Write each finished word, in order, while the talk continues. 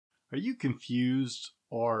Are you confused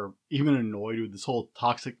or even annoyed with this whole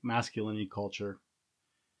toxic masculinity culture?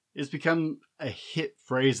 It's become a hit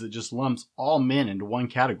phrase that just lumps all men into one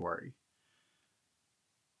category.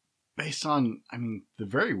 Based on, the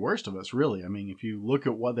very worst of us, really. If you look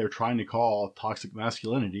at what they're trying to call toxic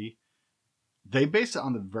masculinity, they base it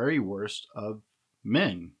on the very worst of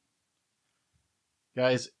men.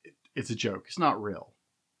 Guys, it's a joke. It's not real.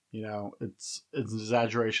 It's an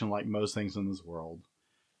exaggeration like most things in this world.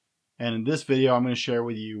 And in this video, I'm going to share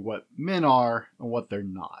with you what men are and what they're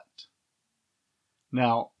not.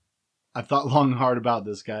 Now, I've thought long and hard about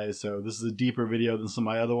this, guys, so this is a deeper video than some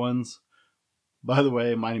of my other ones. By the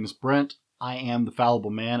way, my name is Brent. I am the Fallible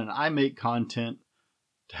Man, and I make content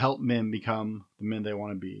to help men become the men they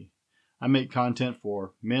want to be. I make content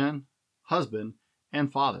for men, husband,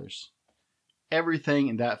 and fathers. Everything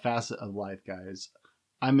in that facet of life, guys.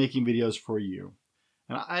 I'm making videos for you.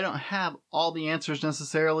 And I don't have all the answers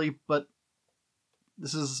necessarily, but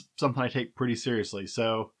this is something I take pretty seriously.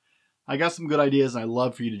 So I got some good ideas, and I'd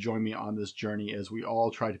love for you to join me on this journey as we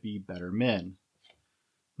all try to be better men.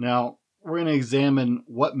 Now, we're going to examine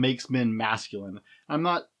what makes men masculine. I'm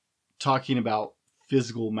not talking about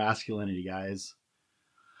physical masculinity, guys.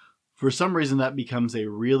 For some reason, that becomes a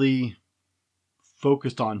really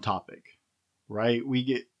focused on topic, right? We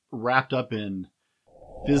get wrapped up in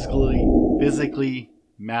physically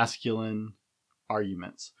masculine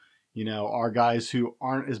arguments. Our guys who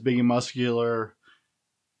aren't as big and muscular,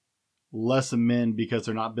 less than men because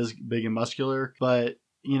they're not big and muscular. But,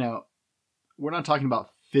 we're not talking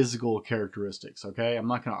about physical characteristics, okay? I'm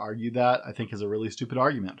not going to argue that. I think is a really stupid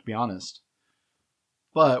argument, to be honest.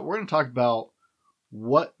 But we're going to talk about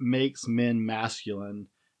what makes men masculine.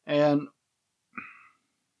 And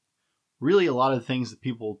really a lot of the things that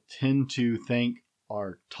people tend to think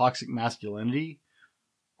are toxic masculinity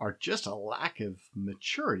are just a lack of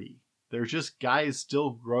maturity. They're just guys still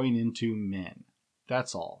growing into men.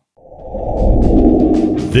 That's all.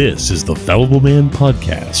 This is the Fallible Man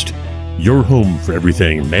Podcast, your home for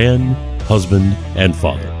everything man, husband, and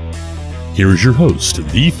father. Here is your host,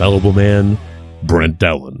 the Fallible Man, Brent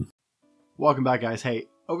Dowlen. Welcome back, guys. Hey,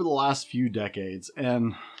 over the last few decades,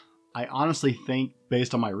 and I honestly think,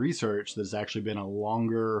 based on my research, that it's actually been a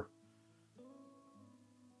longer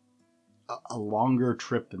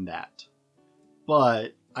trip than that.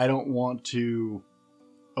 But I don't want to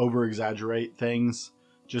over-exaggerate things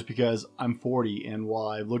just because I'm 40, and while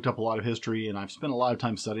I've looked up a lot of history and I've spent a lot of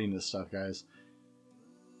time studying this stuff, guys,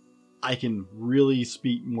 I can really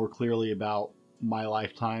speak more clearly about my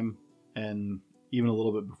lifetime and even a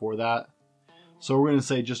little bit before that. So we're going to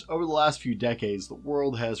say just over the last few decades, the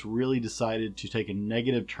world has really decided to take a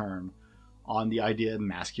negative turn on the idea of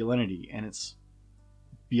masculinity, and it's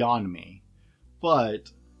beyond me. But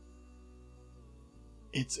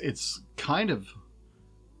it's kind of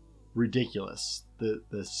ridiculous,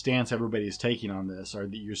 the stance everybody's taking on this, or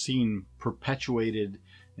that you're seeing perpetuated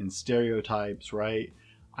in stereotypes, right?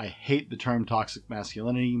 I hate the term toxic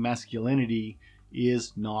masculinity. Masculinity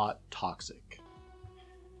is not toxic.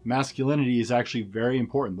 Masculinity is actually very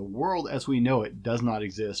important. The world as we know it does not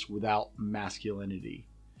exist without masculinity.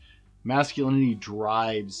 Masculinity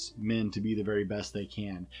drives men to be the very best they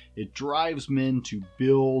can. It drives men to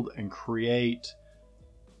build and create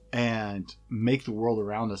and make the world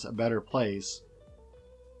around us a better place.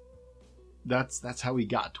 That's how we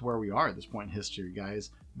got to where we are at this point in history, guys.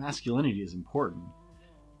 Masculinity is important.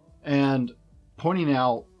 And pointing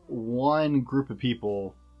out one group of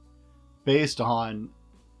people based on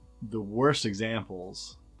the worst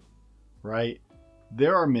examples, right?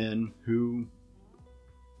 There are men who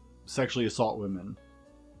sexually assault women.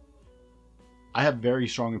 I have very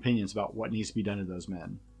strong opinions about what needs to be done to those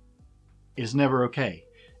men. It's never okay.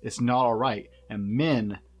 It's not all right. And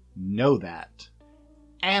men know that.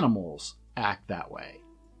 Animals act that way.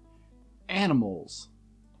 Animals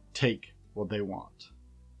take what they want.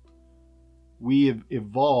 We have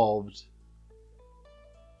evolved,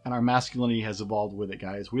 and our masculinity has evolved with it,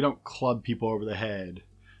 guys. We don't club people over the head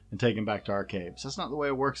and take them back to our caves. That's not the way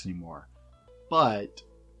it works anymore. But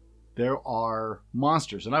there are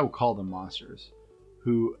monsters, and I will call them monsters,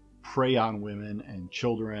 who prey on women and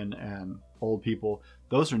children and old people.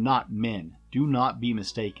 Those are not men. Do not be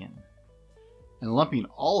mistaken. And lumping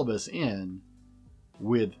all of us in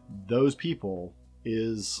with those people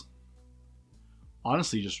is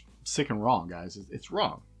honestly just sick and wrong, guys. It's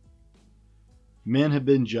wrong. Men have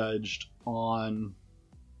been judged on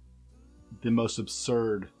the most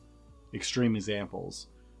absurd, extreme examples,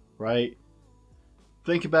 right?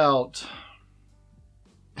 Think about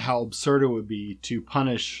how absurd it would be to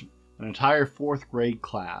punish an entire 4th grade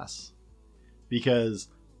class because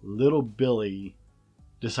little Billy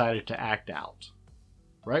decided to act out,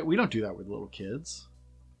 right? We don't do that with little kids.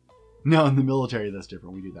 No, in the military, that's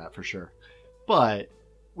different. We do that for sure. But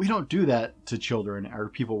we don't do that to children or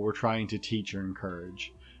people we're trying to teach or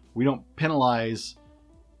encourage. We don't penalize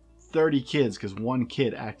 30 kids because one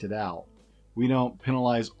kid acted out. We don't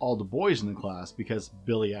penalize all the boys in the class because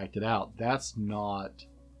Billy acted out. That's not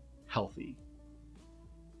healthy.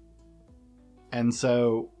 And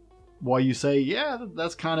so while you say, yeah,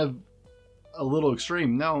 that's kind of a little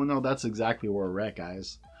extreme. No, that's exactly where we're at,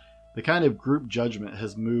 guys. The kind of group judgment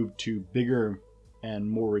has moved to bigger and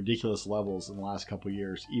more ridiculous levels in the last couple of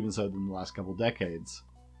years, even so than the last couple of decades.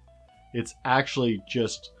 It's actually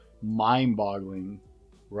just mind-boggling,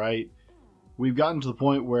 right? We've gotten to the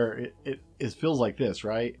point where it feels like this,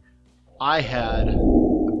 right? I had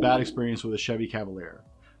a bad experience with a Chevy Cavalier,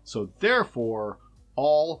 so therefore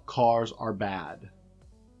all cars are bad.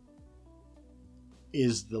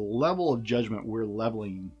 Is the level of judgment we're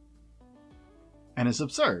leveling, and it's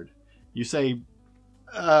absurd. You say,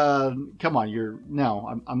 come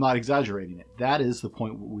on, I'm not exaggerating it. That is the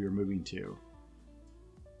point we are moving to.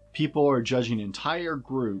 People are judging entire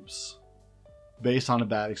groups based on a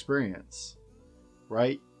bad experience,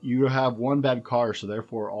 right? You have one bad car, so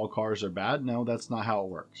therefore all cars are bad. No, that's not how it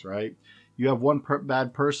works, right? You have one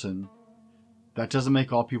bad person, that doesn't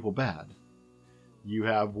make all people bad. You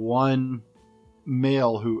have one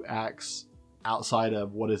male who acts outside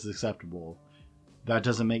of what is acceptable, that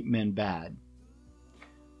doesn't make men bad.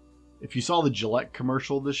 If you saw the Gillette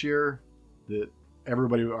commercial this year that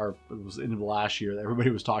everybody, or it was in the last year that everybody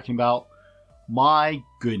was talking about, my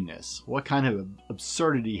goodness, what kind of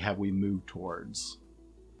absurdity have we moved towards?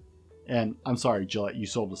 And I'm sorry, Gillette, you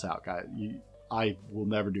sold us out, guys. I will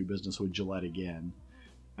never do business with Gillette again.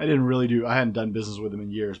 I hadn't done business with them in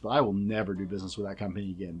years, but I will never do business with that company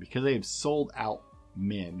again because they have sold out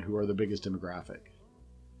men who are the biggest demographic.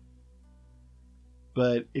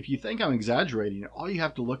 But if you think I'm exaggerating, all you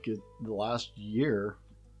have to look at the last year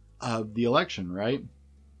of the election, right?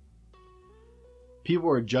 People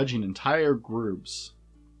are judging entire groups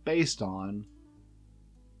based on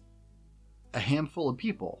a handful of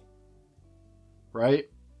people, right?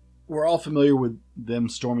 We're all familiar with them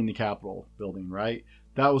storming the Capitol building, right?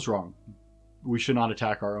 That was wrong. We should not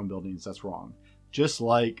attack our own buildings. That's wrong. Just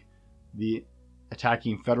like the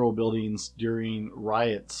attacking federal buildings during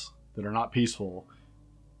riots that are not peaceful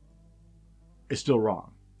is still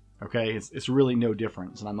wrong. Okay? It's really no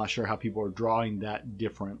difference. And I'm not sure how people are drawing that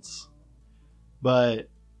difference. But,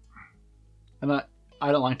 and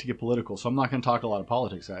I don't like to get political, so I'm not going to talk a lot of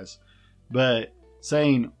politics, guys. But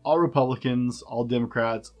saying all Republicans, all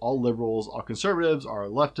Democrats, all liberals, all conservatives, all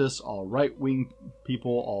leftists, all right-wing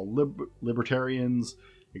people, all libertarians,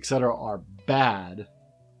 etc. are bad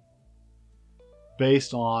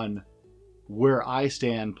based on where I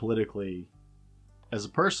stand politically as a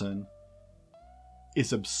person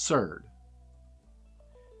is absurd.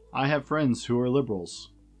 I have friends who are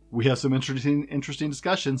liberals. We have some interesting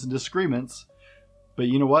discussions and disagreements, but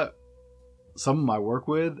you know what? Some of them I work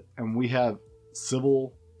with, and we have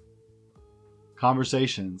civil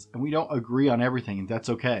conversations, and we don't agree on everything, and that's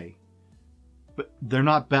okay. But they're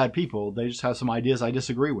not bad people. They just have some ideas I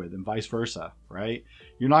disagree with, and vice versa, right?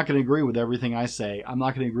 You're not going to agree with everything I say. I'm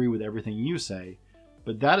not going to agree with everything you say.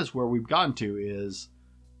 But that is where we've gotten to is,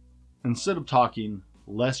 instead of talking,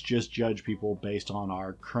 let's just judge people based on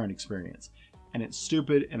our current experience. And it's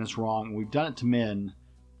stupid and it's wrong. We've done it to men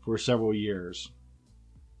for several years.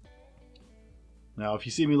 Now, if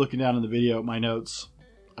you see me looking down in the video at my notes,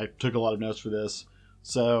 I took a lot of notes for this.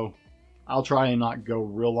 So I'll try and not go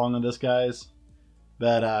real long on this, guys.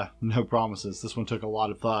 But no promises. This one took a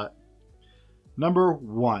lot of thought. Number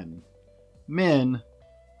 1. Men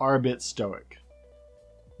are a bit stoic.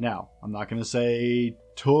 Now, I'm not going to say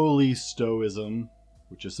totally stoicism,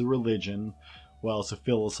 which is a religion. Well, it's a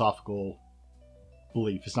philosophical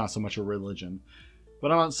belief. It's not so much a religion.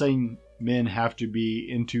 But I'm not saying men have to be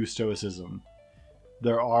into stoicism.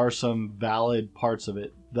 There are some valid parts of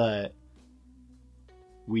it that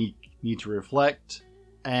we need to reflect,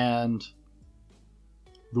 and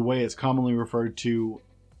the way it's commonly referred to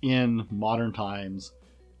in modern times,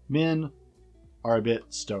 men are a bit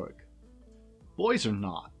stoic. Boys are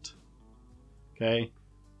not. Okay?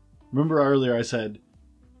 Remember earlier I said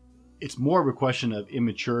it's more of a question of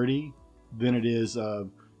immaturity than it is of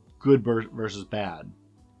good versus bad.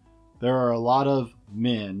 There are a lot of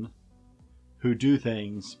men who do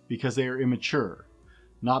things because they are immature,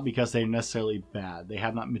 not because they're necessarily bad. They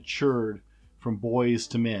have not matured from boys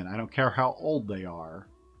to men. I don't care how old they are.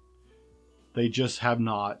 They just have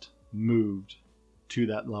not moved to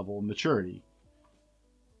that level of maturity.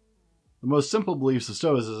 The most simple beliefs of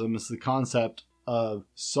Stoicism is the concept of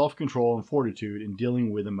self-control and fortitude in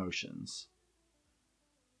dealing with emotions.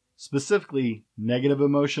 Specifically, negative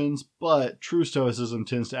emotions, but true Stoicism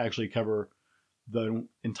tends to actually cover the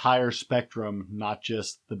entire spectrum, not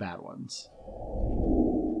just the bad ones.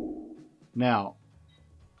 Now,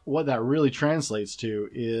 what that really translates to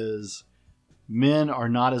is men are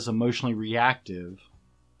not as emotionally reactive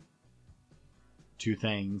to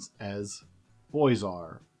things as boys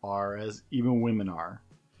are, or as even women are.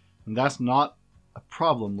 And that's not a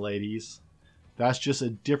problem, ladies. That's just a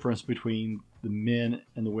difference between the men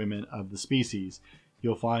and the women of the species.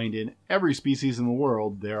 You'll find in every species in the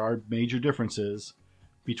world there are major differences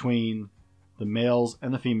between the males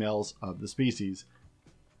and the females of the species.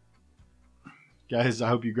 Guys, I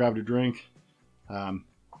hope you grabbed a drink.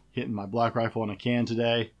 Hitting my Black Rifle in a can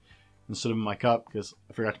today instead of in my cup because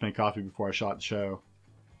I forgot to make coffee before I shot the show.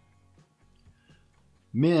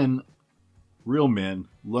 Men, real men,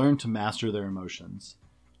 learn to master their emotions,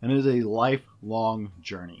 and it is a lifelong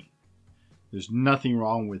journey. There's nothing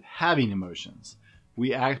wrong with having emotions.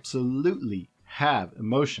 We absolutely have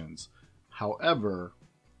emotions. However,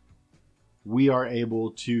 we are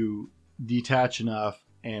able to detach enough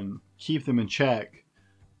and keep them in check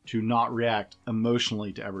to not react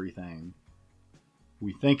emotionally to everything.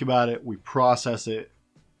 We think about it, we process it,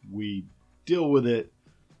 we deal with it,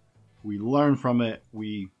 we learn from it,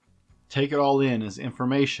 we take it all in as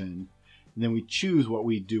information, and then we choose what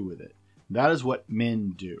we do with it. That is what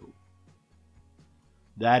men do.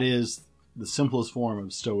 That is the simplest form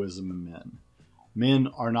of Stoicism in men. Men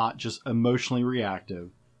are not just emotionally reactive.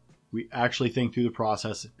 We actually think through the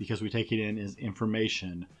process because we take it in as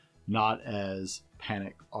information, not as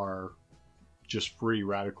panic or just free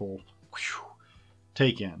radical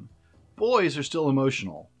take in. Boys are still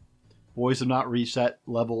emotional. Boys have not reached that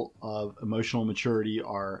level of emotional maturity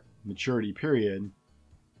or maturity period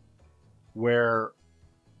where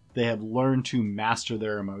they have learned to master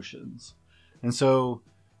their emotions. And so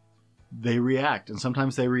they react, and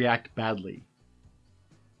sometimes they react badly.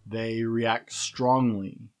 They react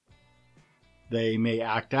strongly. They may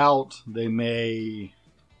act out. They may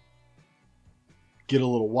get a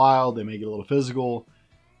little wild. They may get a little physical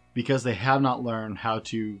because they have not learned how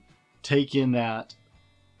to take in that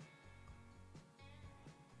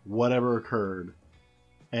whatever occurred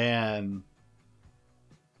and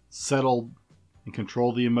settle and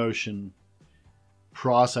control the emotion,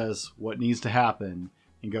 process what needs to happen,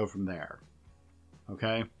 and go from there.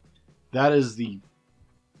 Okay? That is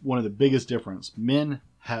one of the biggest difference. Men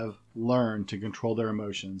have learned to control their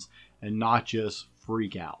emotions and not just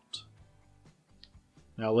freak out.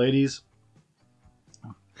 Now, ladies,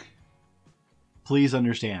 please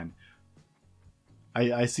understand.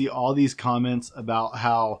 I see all these comments about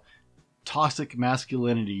how toxic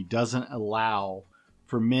masculinity doesn't allow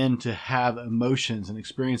for men to have emotions and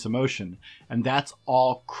experience emotion. And that's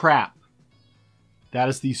all crap. That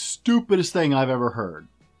is the stupidest thing I've ever heard.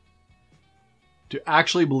 To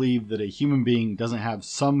actually believe that a human being doesn't have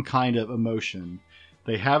some kind of emotion.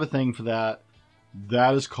 They have a thing for that.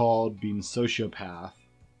 That is called being a sociopath.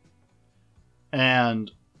 And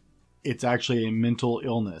it's actually a mental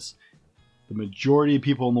illness. The majority of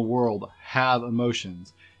people in the world have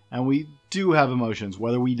emotions. And we do have emotions.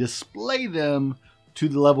 Whether we display them to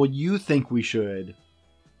the level you think we should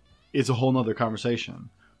is a whole nother conversation.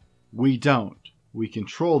 We don't. We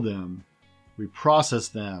control them. We process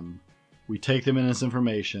them. We take them in as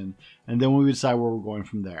information. And then we decide where we're going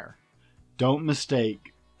from there. Don't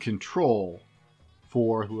mistake control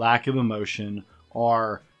for lack of emotion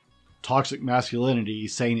or toxic masculinity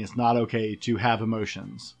saying it's not okay to have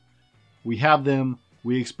emotions. We have them.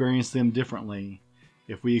 We experience them differently.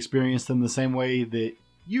 If we experience them the same way that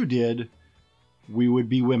you did, we would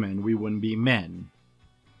be women. We wouldn't be men.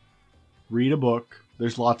 Read a book.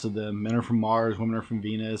 There's lots of them. Men are from Mars, women are from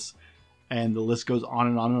Venus, and the list goes on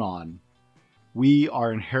and on and on. We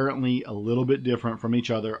are inherently a little bit different from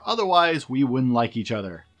each other. Otherwise, we wouldn't like each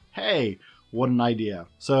other. Hey, what an idea.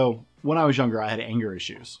 So, when I was younger, I had anger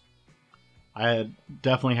issues. I had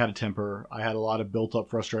definitely had a temper. I had a lot of built-up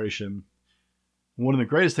frustration. One of the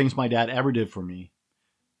greatest things my dad ever did for me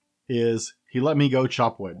is he let me go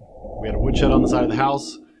chop wood. We had a woodshed on the side of the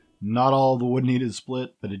house. Not all the wood needed to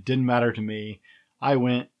split, but it didn't matter to me. I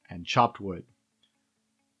went and chopped wood.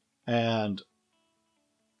 And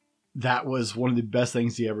that was one of the best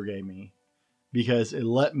things he ever gave me because it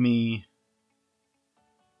let me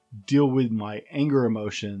deal with my anger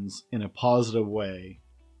emotions in a positive way.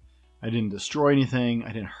 I didn't destroy anything.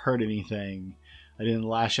 I didn't hurt anything. I didn't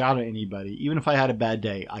lash out at anybody. Even if I had a bad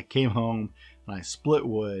day, I came home and I split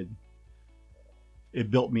wood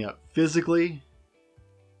It built me up physically.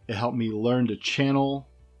 It helped me learn to channel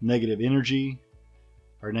negative energy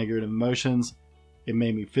or negative emotions. It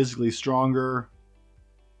made me physically stronger.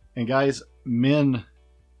 And guys, men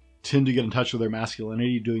tend to get in touch with their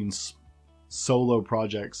masculinity doing solo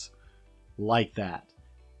projects like that.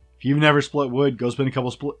 If you've never split wood, go spend a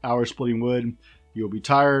couple hours splitting wood. You'll be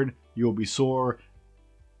tired. You will be sore.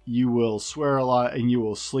 You will swear a lot, and you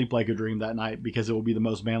will sleep like a dream that night because it will be the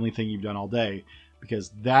most manly thing you've done all day. Because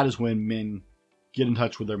that is when men get in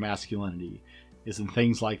touch with their masculinity, is in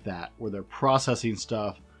things like that, where they're processing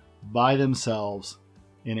stuff by themselves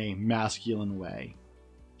in a masculine way.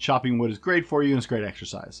 Chopping wood is great for you, and it's great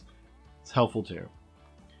exercise. It's helpful too.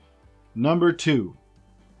 Number 2,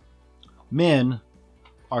 men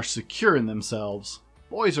are secure in themselves.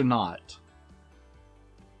 Boys are not.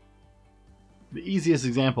 The easiest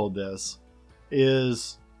example of this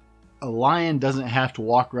is a lion doesn't have to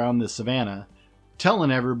walk around the savannah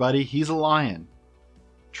telling everybody he's a lion.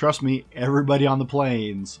 Trust me, everybody on the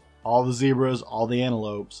plains, all the zebras, all the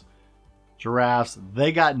antelopes, giraffes,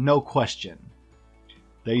 they got no question.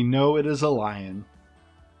 They know it is a lion.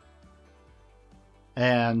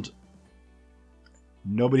 And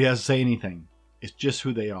nobody has to say anything. It's just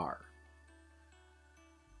who they are.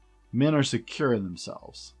 Men are secure in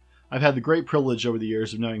themselves. I've had the great privilege over the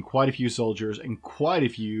years of knowing quite a few soldiers and quite a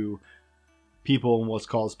few people in what's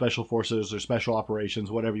called special forces or special operations,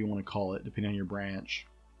 whatever you want to call it, depending on your branch.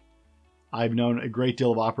 I've known a great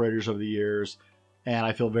deal of operators over the years, and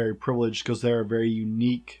I feel very privileged because they're a very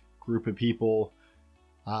unique group of people,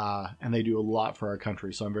 and they do a lot for our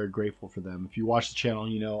country, so I'm very grateful for them. If you watch the channel,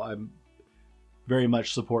 you know I very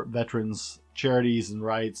much support veterans, charities, and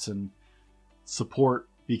rights, and support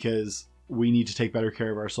because we need to take better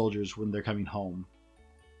care of our soldiers when they're coming home.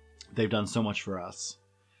 They've done so much for us.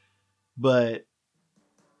 But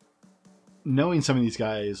knowing some of these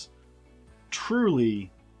guys,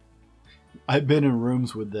 truly, I've been in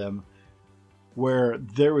rooms with them where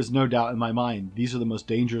there was no doubt in my mind, these are the most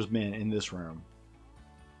dangerous men in this room.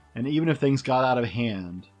 And even if things got out of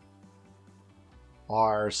hand,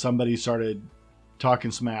 or somebody started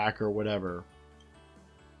talking smack or whatever,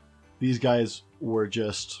 these guys were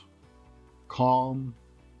just calm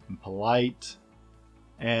and polite,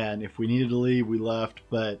 and if we needed to leave, we left,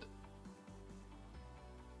 but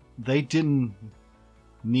they didn't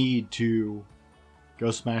need to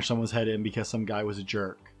go smash someone's head in because some guy was a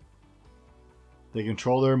jerk. They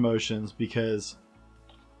control their emotions because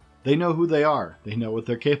they know who they are. They know what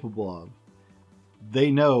they're capable of.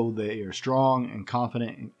 They know they are strong and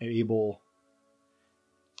confident and able.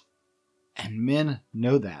 And men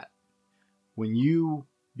know that. When you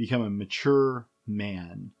become a mature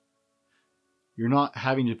man, you're not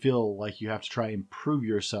having to feel like you have to try and prove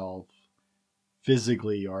yourself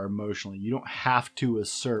physically or emotionally. You don't have to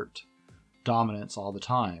assert dominance all the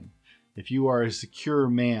time. If you are a secure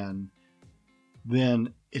man,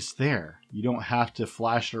 then it's there. You don't have to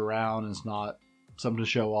flash it around. It's not something to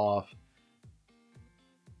show off.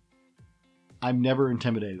 I'm never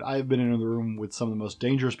intimidated. I've been in the room with some of the most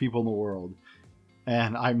dangerous people in the world,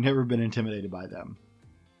 and I've never been intimidated by them.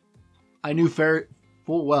 I knew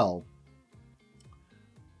full well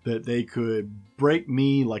that they could break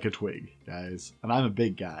me like a twig, guys, and I'm a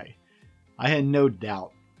big guy. I had no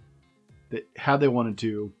doubt that had they wanted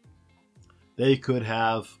to, they could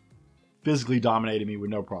have physically dominated me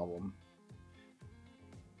with no problem.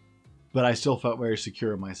 But I still felt very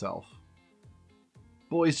secure in myself.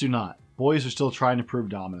 Boys do not. Boys are still trying to prove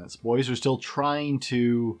dominance. Boys are still trying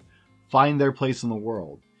to find their place in the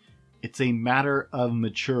world. It's a matter of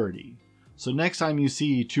maturity. So next time you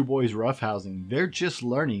see two boys roughhousing, they're just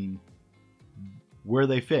learning where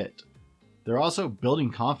they fit. They're also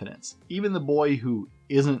building confidence. Even the boy who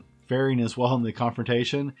isn't faring as well in the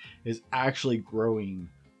confrontation is actually growing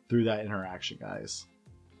through that interaction, guys.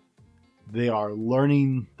 They are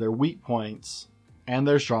learning their weak points and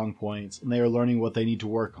their strong points, and they are learning what they need to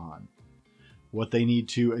work on, what they need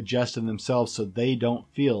to adjust in themselves so they don't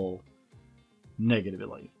feel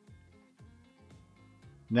negatively.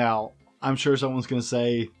 Now, I'm sure someone's going to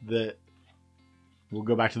say that we'll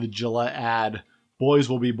go back to the Gillette ad. Boys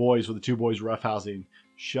will be boys with the two boys roughhousing.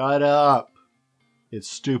 Shut up. It's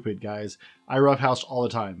stupid, guys. I roughhoused all the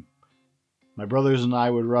time. My brothers and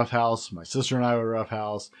I would roughhouse. My sister and I would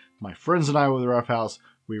roughhouse. My friends and I would roughhouse.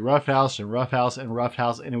 We roughhoused and roughhoused and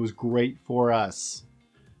roughhoused, and it was great for us.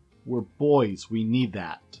 We're boys. We need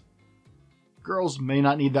that. Girls may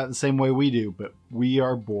not need that the same way we do, but we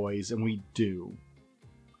are boys, and we do.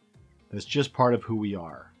 That's just part of who we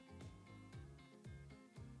are.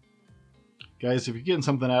 Guys, if you're getting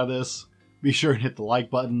something out of this, Be sure and hit the like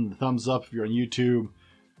button, the thumbs up if you're on YouTube.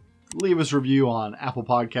 Leave us a review on Apple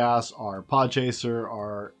Podcasts or Podchaser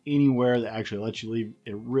or anywhere that actually lets you leave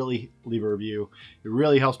a review. It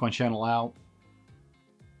really helps my channel out.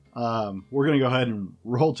 We're going to go ahead and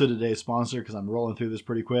roll to today's sponsor because I'm rolling through this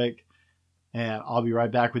pretty quick. And I'll be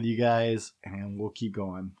right back with you guys and we'll keep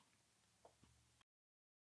going.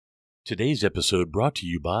 Today's episode brought to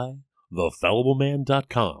you by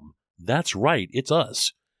thefallibleman.com. That's right, it's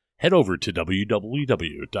us. Head over to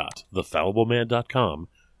www.thefallibleman.com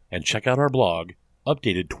and check out our blog,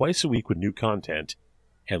 updated twice a week with new content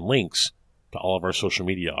and links to all of our social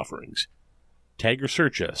media offerings. Tag or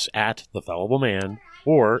search us at The Fallible Man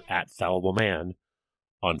or at Fallible Man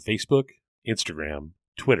on Facebook, Instagram,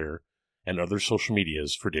 Twitter, and other social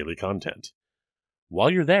medias for daily content.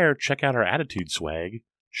 While you're there, check out our attitude swag,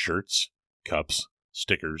 shirts, cups,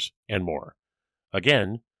 stickers, and more.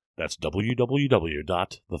 Again, that's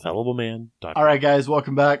www.thefallibleman.com. All right, guys,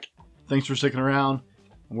 welcome back. Thanks for sticking around.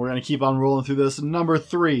 And we're going to keep on rolling through this. Number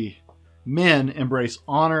 3, men embrace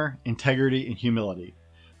honor, integrity, and humility.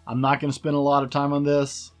 I'm not going to spend a lot of time on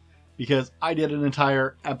this because I did an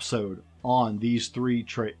entire episode on these 3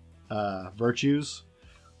 virtues.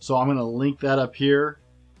 So I'm going to link that up here.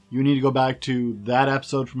 You need to go back to that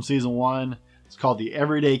episode from season 1. It's called The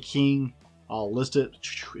Everyday King. I'll list it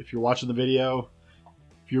if you're watching the video.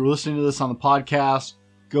 If you're listening to this on the podcast,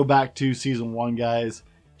 go back to season 1, guys.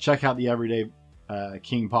 Check out the Everyday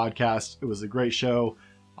King podcast. It was a great show.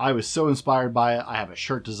 I was so inspired by it. I have a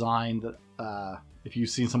shirt design that, if you've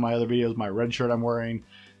seen some of my other videos, my red shirt I'm wearing,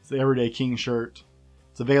 it's the Everyday King shirt.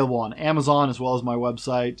 It's available on Amazon as well as my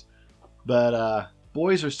website. But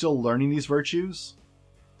boys are still learning these virtues.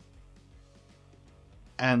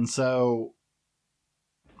 And so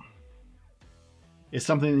it's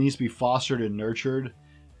something that needs to be fostered and nurtured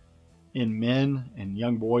in men and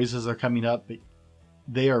young boys as they're coming up.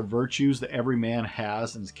 They are virtues that every man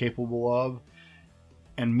has and is capable of.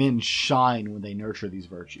 And men shine when they nurture these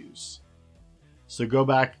virtues. So go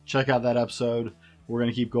back, check out that episode. We're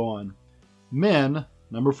going to keep going. Men,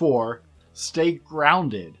 number 4, stay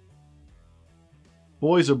grounded.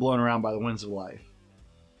 Boys are blown around by the winds of life.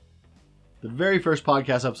 The very first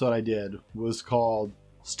podcast episode I did was called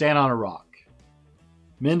Stand on a Rock.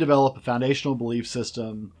 Men develop a foundational belief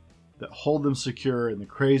system that hold them secure in the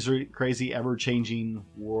crazy, ever-changing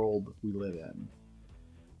world we live in.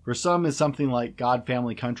 For some, it's something like God,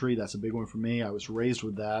 family, country. That's a big one for me. I was raised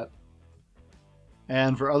with that.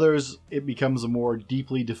 And for others, it becomes a more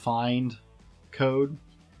deeply defined code.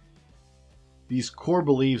 These core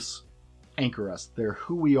beliefs anchor us. They're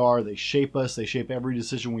who we are. They shape us. They shape every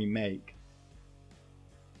decision we make.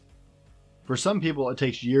 For some people, it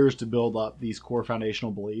takes years to build up these core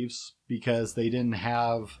foundational beliefs because they didn't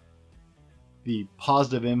have the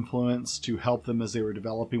positive influence to help them as they were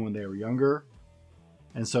developing when they were younger.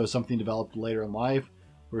 And so something developed later in life.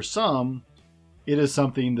 For some, it is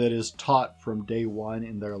something that is taught from day one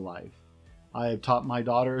in their life. I have taught my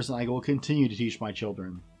daughters, and I will continue to teach my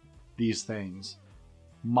children these things.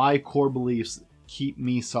 My core beliefs keep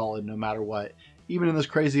me solid no matter what. Even in this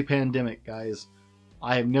crazy pandemic, guys,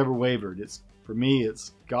 I have never wavered. For me,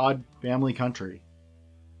 it's God, family, country.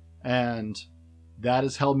 And that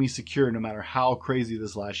has held me secure no matter how crazy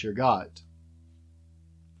this last year got.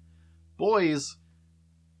 Boys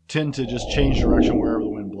tend to just change direction wherever the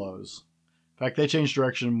wind blows. In fact, they change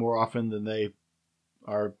direction more often than they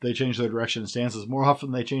change their direction and stances more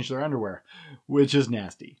often than they change their underwear, which is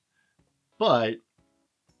nasty. But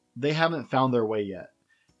they haven't found their way yet.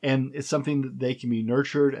 And it's something that they can be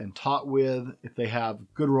nurtured and taught with if they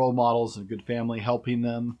have good role models and a good family helping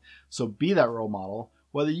them. So be that role model.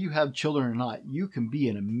 Whether you have children or not, you can be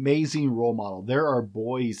an amazing role model. There are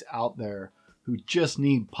boys out there who just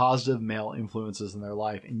need positive male influences in their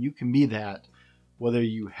life. And you can be that whether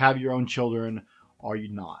you have your own children or you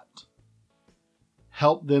not.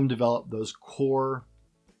 Help them develop those core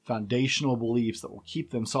foundational beliefs that will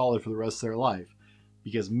keep them solid for the rest of their life.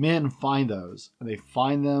 Because men find those, and they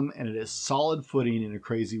find them, and it is solid footing in a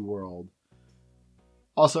crazy world.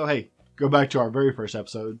 Also, hey, go back to our very first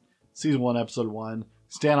episode, Season 1, Episode 1,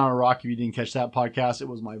 Stand on a Rock if you didn't catch that podcast. It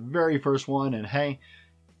was my very first one, and hey,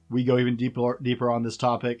 we go even deeper on this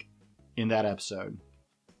topic in that episode.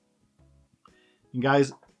 And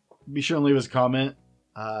guys, be sure and leave us a comment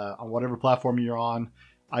on whatever platform you're on.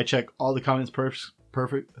 I check all the comments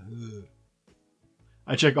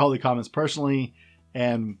I check all the comments personally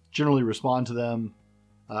and generally respond to them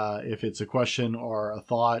if it's a question or a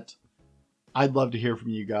thought. I'd love to hear from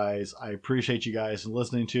you guys. I appreciate you guys and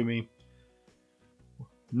listening to me.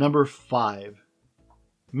 Number 5,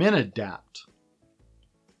 men adapt.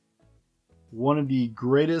 one of the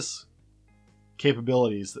greatest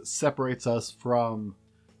capabilities that separates us from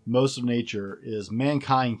most of nature is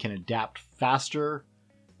mankind can adapt faster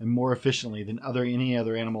and more efficiently than any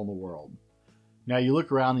other animal in the world. Now you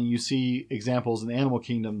look around and you see examples in the animal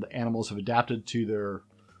kingdom that animals have adapted to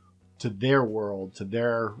their world, to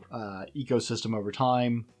their ecosystem over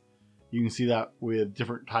time. You can see that with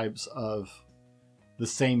different types of the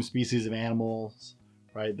same species of animals,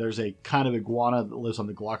 right? There's a kind of iguana that lives on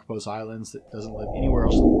the Galapagos Islands that doesn't live anywhere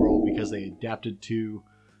else in the world because they adapted to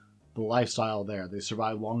the lifestyle there. They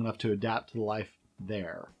survived long enough to adapt to the life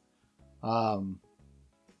there.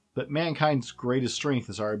 But mankind's greatest strength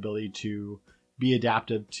is our ability to be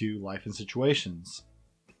adaptive to life and situations.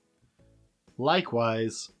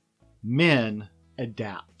 Likewise, men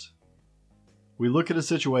adapt. We look at a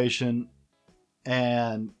situation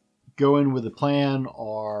and go in with a plan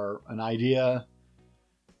or an idea,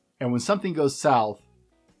 and when something goes south,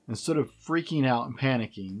 instead of freaking out and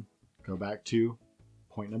panicking, go back to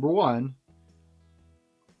point number one,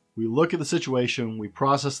 we look at the situation, we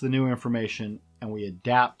process the new information, and we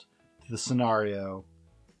adapt to the scenario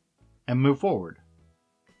and move forward.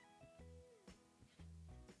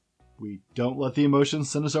 We don't let the emotions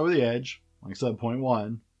send us over the edge. Like I said, point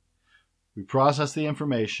one, we process the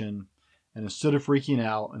information, and instead of freaking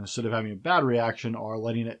out and instead of having a bad reaction or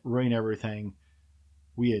letting it ruin everything,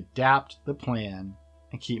 we adapt the plan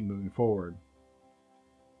and keep moving forward.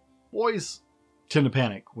 Boys tend to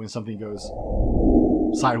panic when something goes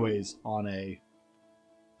sideways on a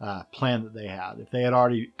plan that they had. If they had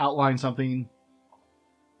already outlined something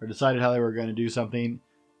or decided how they were going to do something,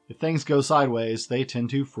 if things go sideways, they tend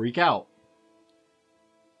to freak out.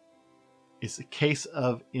 It's a case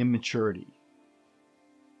of immaturity.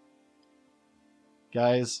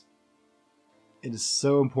 Guys, it is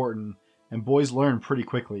so important, and boys learn pretty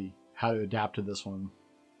quickly how to adapt to this one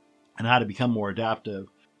and how to become more adaptive.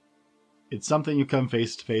 It's something you come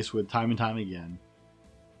face to face with time and time again.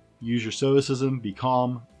 Use your stoicism, be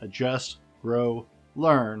calm, adjust, grow,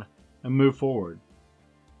 learn, and move forward.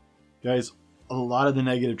 Guys, a lot of the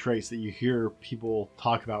negative traits that you hear people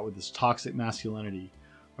talk about with this toxic masculinity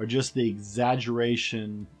are just the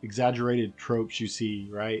exaggerated tropes you see,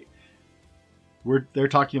 right? They're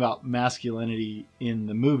talking about masculinity in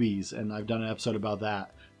the movies, and I've done an episode about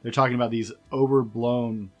that. They're talking about these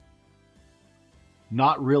overblown,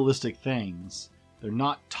 not realistic things. They're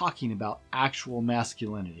not talking about actual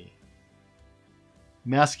masculinity.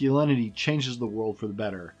 Masculinity changes the world for the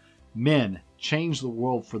better. Men change the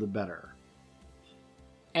world for the better.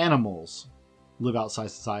 Animals live outside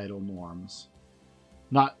societal norms.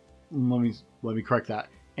 Let me correct that.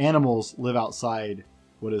 Animals live outside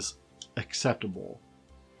what is acceptable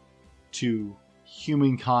to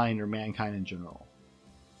humankind or mankind in general,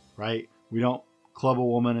 right? We don't club a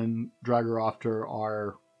woman and drag her off to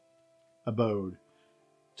our abode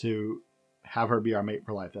to have her be our mate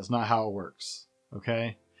for life. That's not how it works,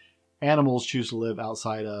 okay? Animals choose to live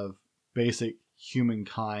outside of basic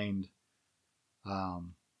humankind.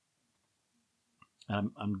 I'm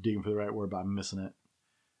digging for the right word, but I'm missing it.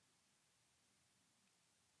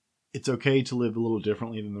 It's okay to live a little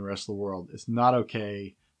differently than the rest of the world. It's not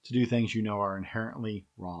okay to do things you know are inherently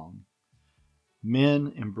wrong.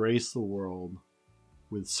 Men embrace the world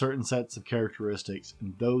with certain sets of characteristics,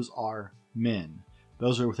 and those are men.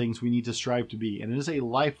 Those are things we need to strive to be, and it is a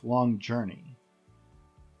lifelong journey.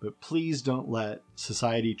 But please don't let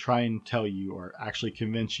society try and tell you or actually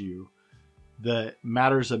convince you that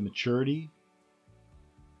matters of maturity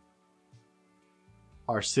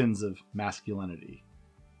are sins of masculinity.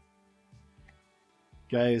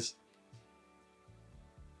 Guys,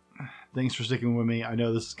 thanks for sticking with me. I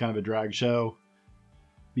know this is kind of a drag show.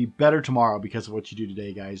 Be better tomorrow because of what you do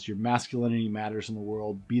today, guys. Your masculinity matters in the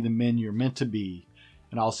world. Be the men you're meant to be.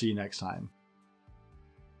 And I'll see you next time.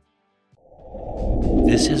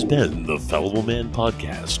 This has been the Fallible Man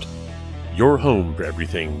Podcast, your home for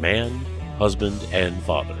everything man, husband, and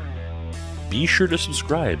father. Be sure to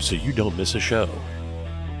subscribe so you don't miss a show.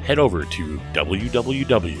 Head over to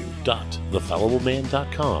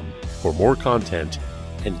www.thefallibleman.com for more content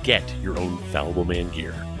and get your own Fallible Man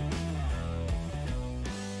gear.